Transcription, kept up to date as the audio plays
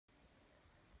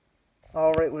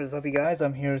Alright, what is up you guys?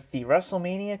 I'm here with the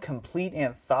Wrestlemania Complete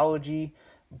Anthology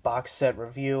box set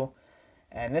review.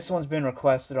 And this one's been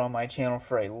requested on my channel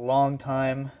for a long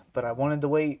time, but I wanted to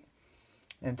wait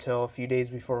until a few days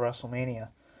before WrestleMania.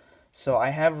 So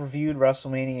I have reviewed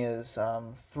WrestleMania's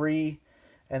 3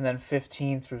 and then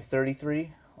 15 through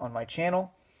 33 on my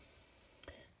channel,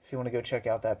 if you want to go check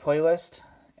out that playlist.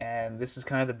 And this is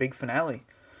kind of the big finale.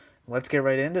 Let's get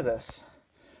right into this.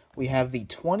 We have the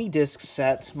 20 disc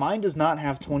set. Mine does not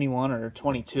have 21 or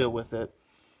 22 with it.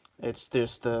 It's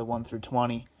just 1 through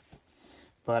 20.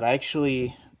 But I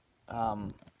actually,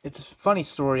 it's a funny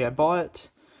story. I bought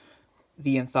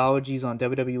the anthologies on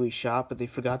WWE Shop, but they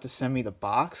forgot to send me the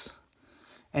box.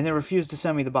 And they refused to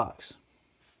send me the box.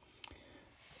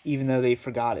 Even though they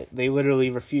forgot it. They literally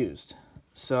refused.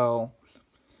 So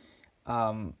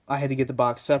I had to get the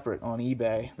box separate on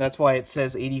eBay. That's why it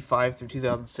says 85 through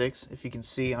 2006, if you can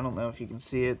see. I don't know if you can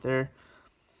see it there.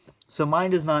 So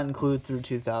mine does not include through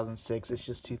 2006. It's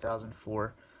just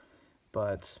 2004.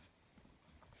 But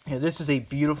yeah, this is a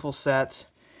beautiful set.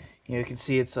 You can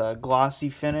see it's a glossy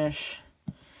finish.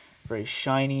 Very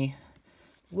shiny.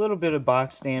 A little bit of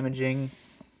box damaging.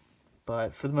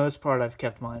 But for the most part, I've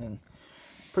kept mine in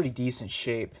pretty decent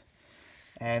shape.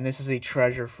 And this is a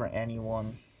treasure for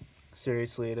anyone.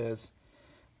 Seriously, it is.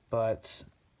 But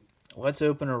let's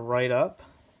open her right up.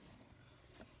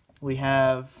 We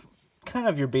have kind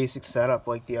of your basic setup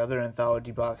like the other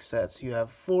anthology box sets. You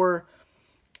have 4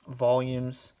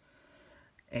 volumes,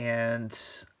 and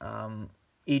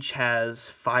each has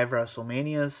 5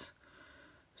 WrestleManias.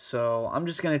 So I'm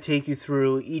just going to take you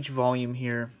through each volume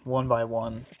here one by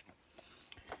one.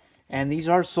 And these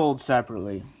are sold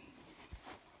separately.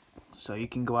 So you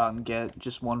can go out and get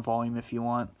just one volume if you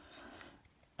want.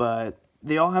 But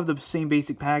they all have the same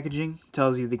basic packaging.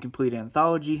 Tells you the complete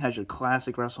anthology. Has your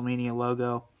classic WrestleMania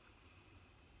logo.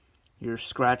 Your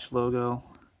scratch logo.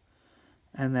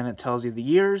 And then it tells you the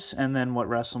years. And then what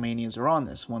WrestleManias are on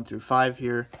this. 1 through 5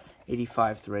 here.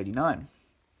 85 through 89.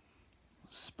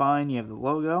 Spine, you have the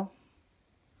logo.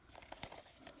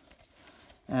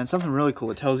 And something really cool.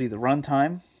 It tells you the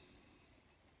runtime.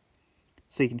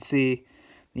 So you can see,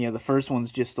 the first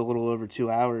one's just a little over 2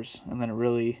 hours. And then it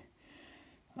really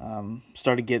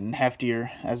started getting heftier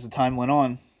as the time went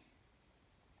on.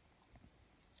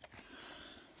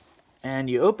 And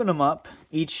you open them up.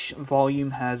 Each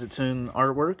volume has its own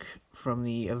artwork from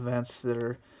the events that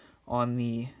are on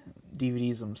the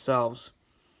DVDs themselves.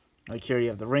 Like here you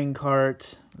have the ring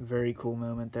cart. Very cool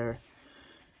moment there.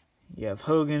 You have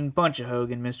Hogan, bunch of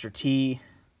Hogan, Mr. T,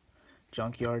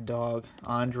 Junkyard Dog,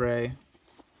 Andre.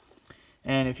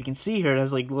 And if you can see here, it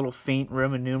has like little faint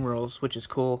Roman numerals, which is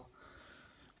cool.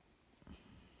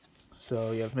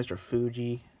 So you have Mr.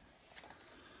 Fuji.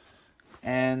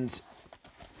 And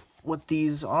what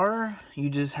these are, you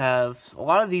just have, a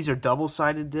lot of these are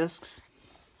double-sided discs.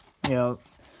 The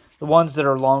ones that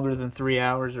are longer than 3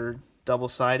 hours are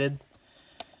double-sided.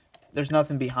 There's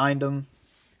nothing behind them.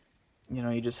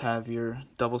 You just have your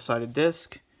double-sided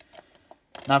disc.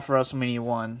 Not for WrestleMania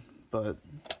 1, but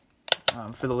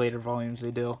for the later volumes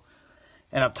they do.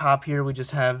 And up top here we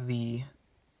just have the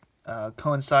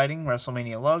coinciding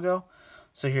WrestleMania logo.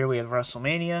 So here we have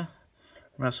WrestleMania,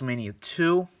 WrestleMania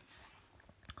 2,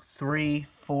 3,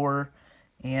 4,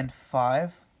 and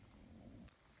 5.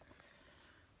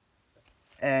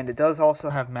 And it does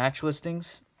also have match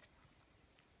listings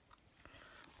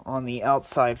on the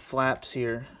outside flaps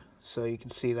here. So you can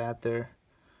see that there.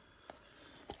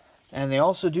 And they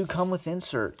also do come with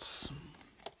inserts,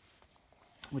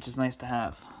 which is nice to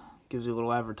have. Gives you a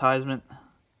little advertisement.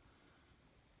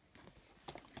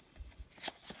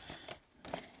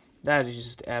 That is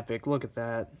just epic. Look at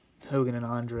that. Hogan and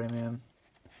Andre, man.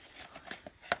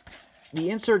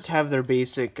 The inserts have their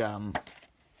basic, kind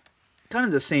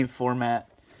of the same format,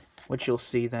 which you'll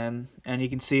see then. And you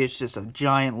can see it's just a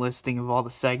giant listing of all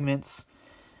the segments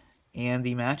and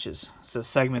the matches. So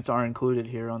segments are included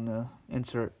here on the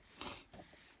insert.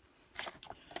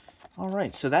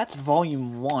 Alright, so that's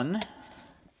volume 1.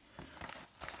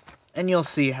 And you'll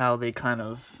see how they kind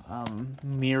of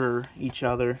mirror each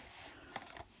other.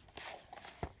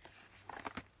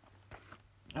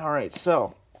 Alright,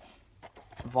 so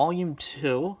volume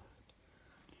 2.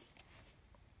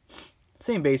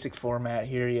 Same basic format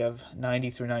here. You have 90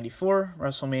 through 94.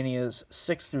 WrestleMania's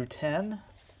 6 through 10.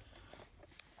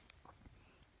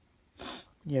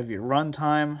 You have your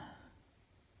runtime.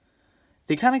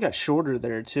 They kind of got shorter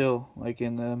there too, like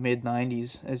in the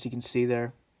mid-90s, as you can see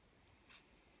there.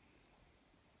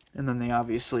 And then they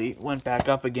obviously went back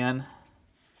up again.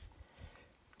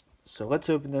 So let's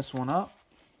open this one up.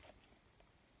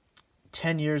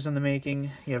 10 years in the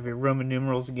making. You have your Roman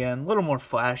numerals again. A little more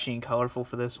flashy and colorful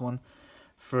for this one.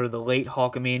 For the late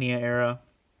Hulkamania era.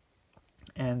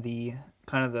 And the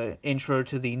kind of the intro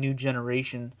to the new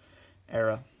generation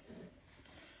era.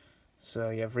 So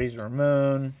you have Razor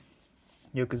Ramon,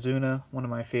 Yokozuna, one of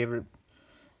my favorite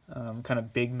kind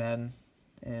of big men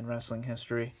in wrestling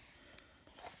history.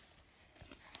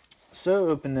 So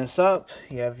open this up.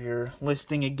 You have your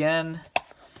listing again.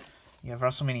 You have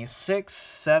WrestleMania 6,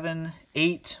 7,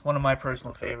 8, one of my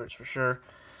personal favorites for sure.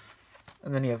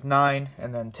 And then you have 9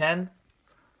 and then 10.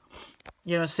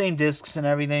 You know, same discs and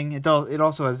everything. It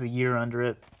also has the year under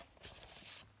it.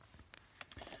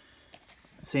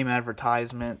 Same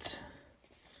advertisement.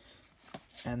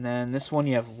 And then this one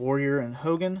you have Warrior and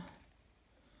Hogan.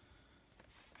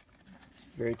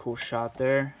 Very cool shot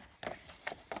there.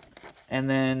 And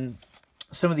then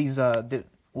some of these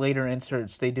later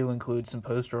inserts, they do include some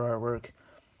poster artwork,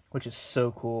 which is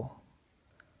so cool.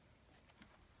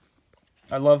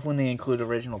 I love when they include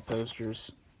original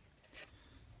posters.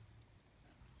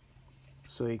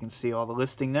 So you can see all the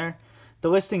listing there. The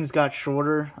listings got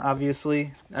shorter,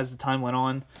 obviously, as the time went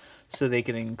on, so they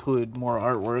could include more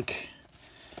artwork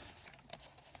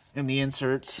in the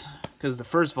inserts, because the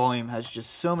first volume has just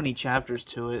so many chapters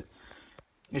to it.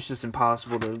 It's just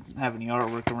impossible to have any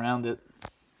artwork around it.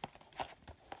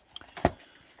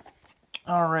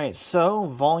 Alright, so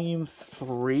volume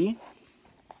 3.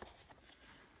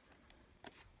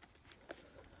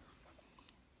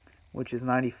 Which is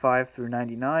 95 through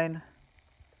 99.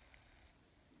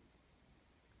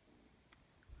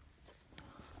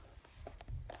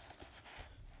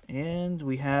 And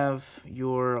we have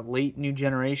your late New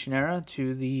Generation era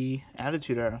to the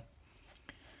Attitude Era.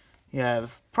 You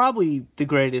have probably the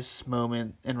greatest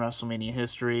moment in WrestleMania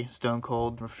history, Stone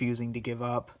Cold refusing to give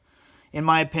up. In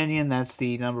my opinion, that's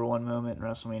the #1 moment in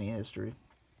WrestleMania history.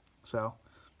 So,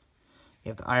 you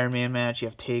have the Iron Man match, you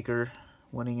have Taker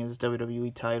winning his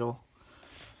WWE title.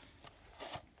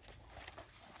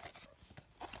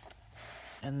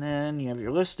 And then you have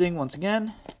your listing once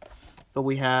again. But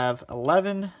we have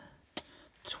 11,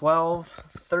 12,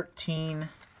 13,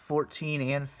 14,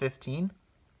 and 15.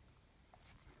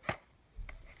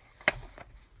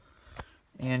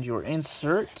 And your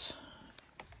insert.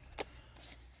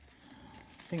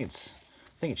 I think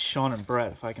it's Shawn and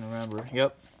Brett, if I can remember.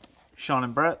 Yep. Shawn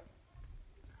and Brett.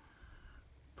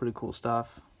 Pretty cool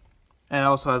stuff. And it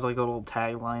also has like a little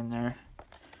tagline there.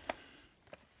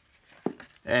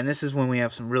 And this is when we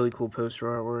have some really cool poster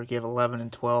artwork. You have 11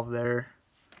 and 12 there.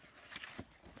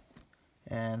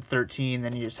 And 13,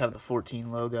 then you just have the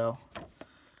 14 logo.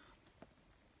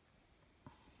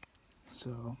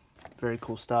 So, very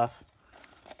cool stuff.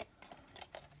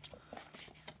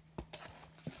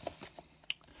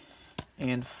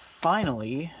 And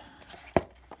finally,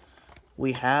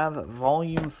 we have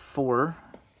volume 4.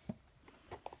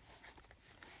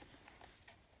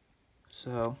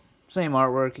 So, same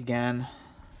artwork again,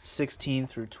 16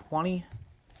 through 20.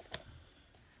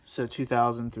 So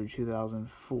 2000 through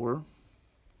 2004.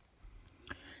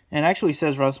 And it actually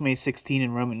says WrestleMania 16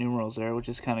 in Roman numerals there, which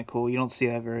is kind of cool. You don't see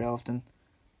that very often.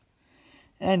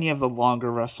 And you have the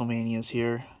longer WrestleManias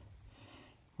here.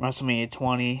 WrestleMania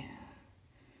 20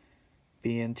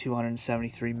 being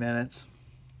 273 minutes.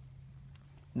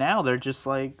 Now they're just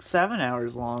like 7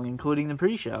 hours long, including the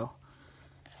pre-show.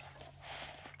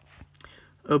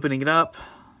 Opening it up,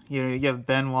 you have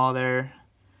Benoit there.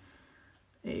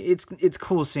 It's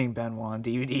cool seeing Benoit on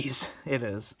DVDs. It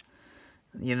is.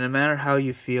 You know, no matter how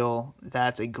you feel,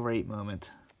 that's a great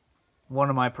moment. One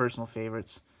of my personal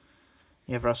favorites.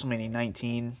 You have WrestleMania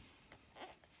 19.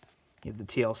 You have the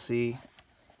TLC.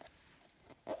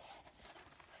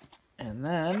 And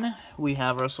then we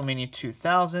have WrestleMania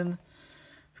 2000.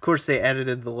 Of course, they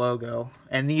edited the logo.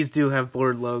 And these do have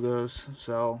blurred logos,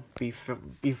 so be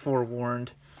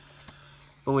forewarned.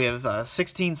 But we have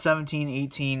 16, 17,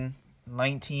 18,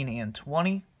 19, and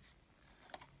 20.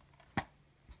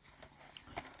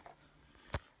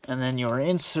 And then your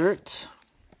insert.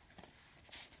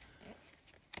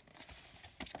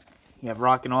 You have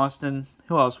Rock and Austin.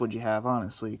 Who else would you have,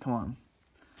 honestly? Come on.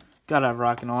 Gotta have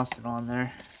Rock and Austin on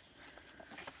there.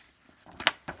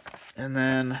 And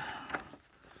then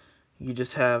you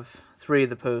just have 3 of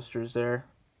the posters there.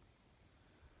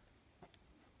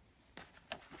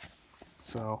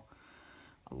 So,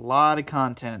 a lot of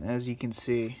content, as you can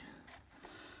see.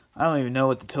 I don't even know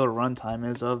what the total runtime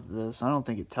is of this. I don't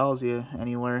think it tells you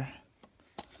anywhere.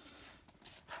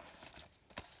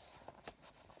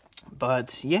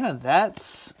 But, yeah,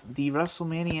 that's the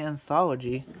WrestleMania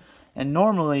Anthology. And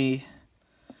normally,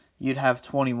 you'd have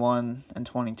 21 and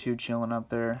 22 chilling up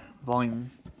there.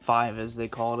 Volume 5, as they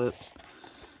called it.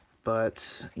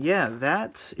 But yeah,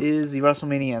 that is the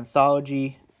WrestleMania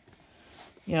Anthology.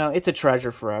 You know, it's a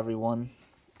treasure for everyone.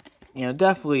 You know,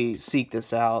 definitely seek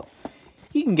this out.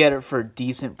 You can get it for a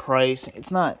decent price.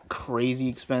 It's not crazy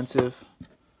expensive.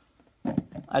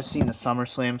 I've seen the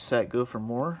SummerSlam set go for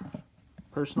more,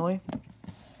 personally.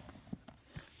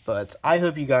 But I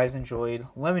hope you guys enjoyed.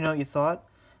 Let me know what you thought.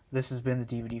 This has been the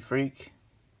DVD Freak.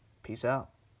 Peace out.